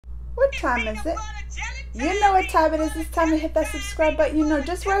What time is it? You know what time it is. It's time to hit that subscribe button. You know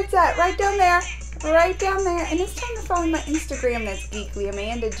just where it's at. Right down there. Right down there. And it's time to follow my Instagram. That's Geekly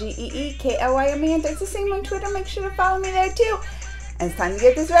Amanda. Geekly Amanda. It's the same on Twitter. Make sure to follow me there too. And it's time to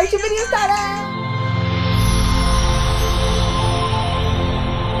get this reaction video started.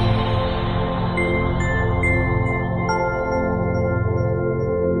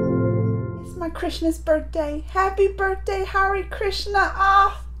 Krishna's birthday. Happy birthday, Hare Krishna.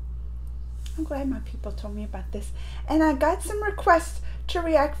 Ah, I'm glad my people told me about this. And I got some requests to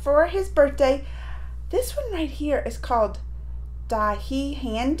react for his birthday. This one right here is called Dahi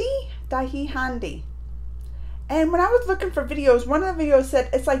Handi. Dahi Handi. And when I was looking for videos, one of the videos said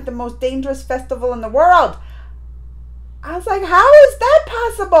it's like the most dangerous festival in the world. I was like, how is that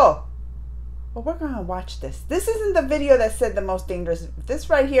possible? Well, we're going to watch this. This isn't the video that said the most dangerous. This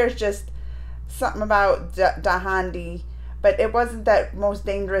right here is just something about Dahi Handi, but it wasn't that most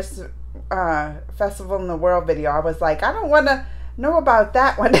dangerous festival in the world video. I was like, I don't want to know about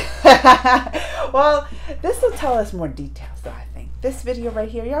that one. Well, this will tell us more details though, I think. This video right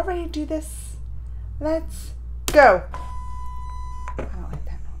here, y'all ready to do this? Let's go. I don't like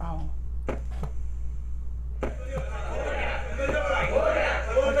that. Oh.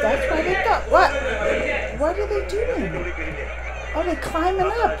 That's why they thought. What are they doing? Oh, they're climbing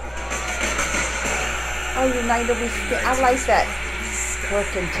up. Oh, united we stand. I like that.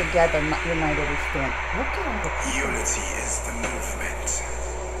 Working together, not united we stand. Look at all the people. Unity is the movement.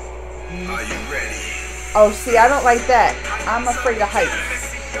 Are you ready? Oh, see, I don't like that. I'm afraid of heights.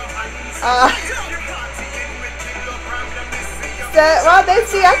 Well, they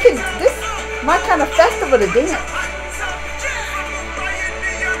see I can. This my kind of festival to dance.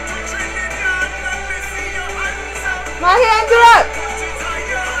 My hands are up.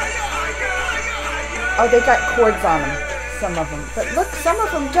 Oh, they got cords on them, some of them. But look, some of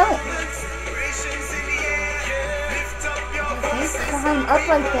them don't. They climb up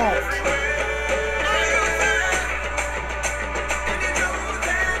like that.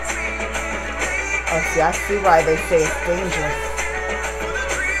 Oh, see, I see why they say it's dangerous.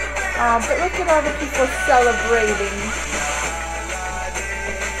 Oh, but look at all the people celebrating.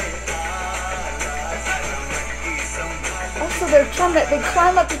 Also, they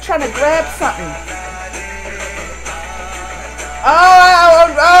climb up to try to grab something. Oh,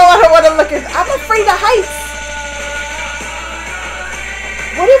 I don't want to look at. I'm afraid of heights.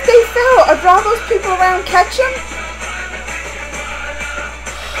 What if they fell? Or do all those people around catch them?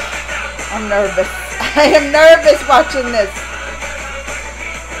 I'm nervous. I am nervous watching this.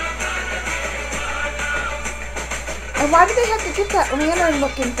 And why do they have to get that lantern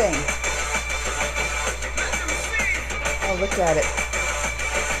looking thing? Oh, look at it.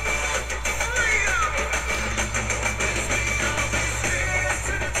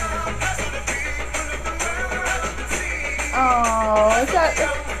 Oh, is that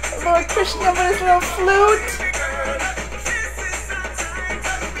Lord Krishna with his little flute?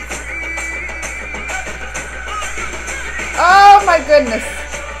 Oh my goodness.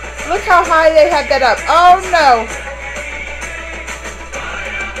 Look how high they have that up. Oh no.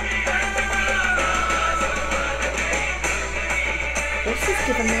 This is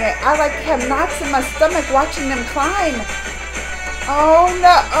giving me I like have knots in my stomach watching them climb. Oh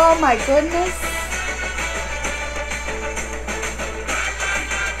no. Oh my goodness.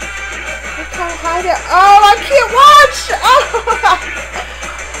 Hide it. Oh, I can't watch. Oh,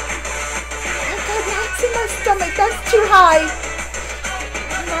 I got knots in my stomach. That's too high.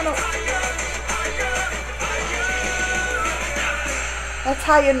 No. That's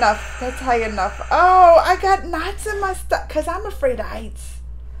high enough. That's high enough. Oh, I got knots in my stomach because I'm afraid of heights.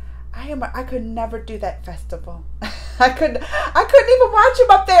 I could never do that festival. I couldn't even watch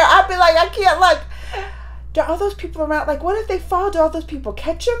them up there. I'd be like, I can't look. Do all those people around? Like, what if they fall? Do all those people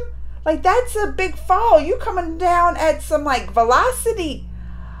catch them? Like, that's a big fall. You coming down at some, like, velocity.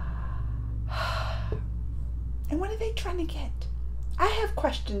 And what are they trying to get? I have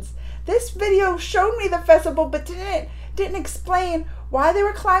questions. This video showed me the festival, but didn't explain why they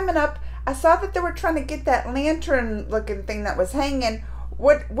were climbing up. I saw that they were trying to get that lantern-looking thing that was hanging.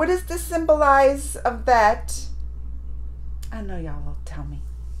 What does this symbolize of that? I know y'all will tell me.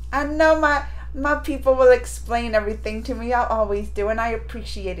 I know my people will explain everything to me. Y'all always do, and I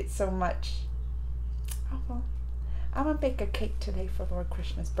appreciate it so much. Oh, well, I'm going to bake a cake today for Lord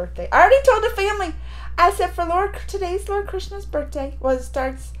Krishna's birthday. I already told the family. I said for today's Lord Krishna's birthday. Well, it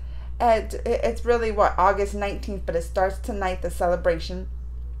starts it's really, August 19th, but it starts tonight, the celebration.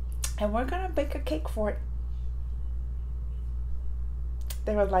 And we're going to bake a cake for it.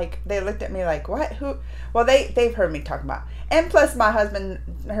 They were like, they looked at me like, what? Who? Well, they've heard me talk about. And plus, my husband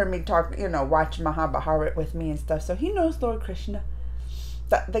heard me talk, watch Mahabharata with me and stuff. So he knows Lord Krishna.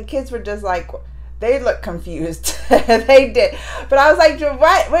 The kids were just like, they looked confused. They did. But I was like,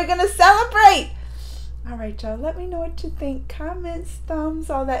 what? We're going to celebrate. All right, y'all. Let me know what you think. Comments, thumbs,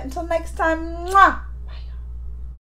 all that. Until next time. Mwah!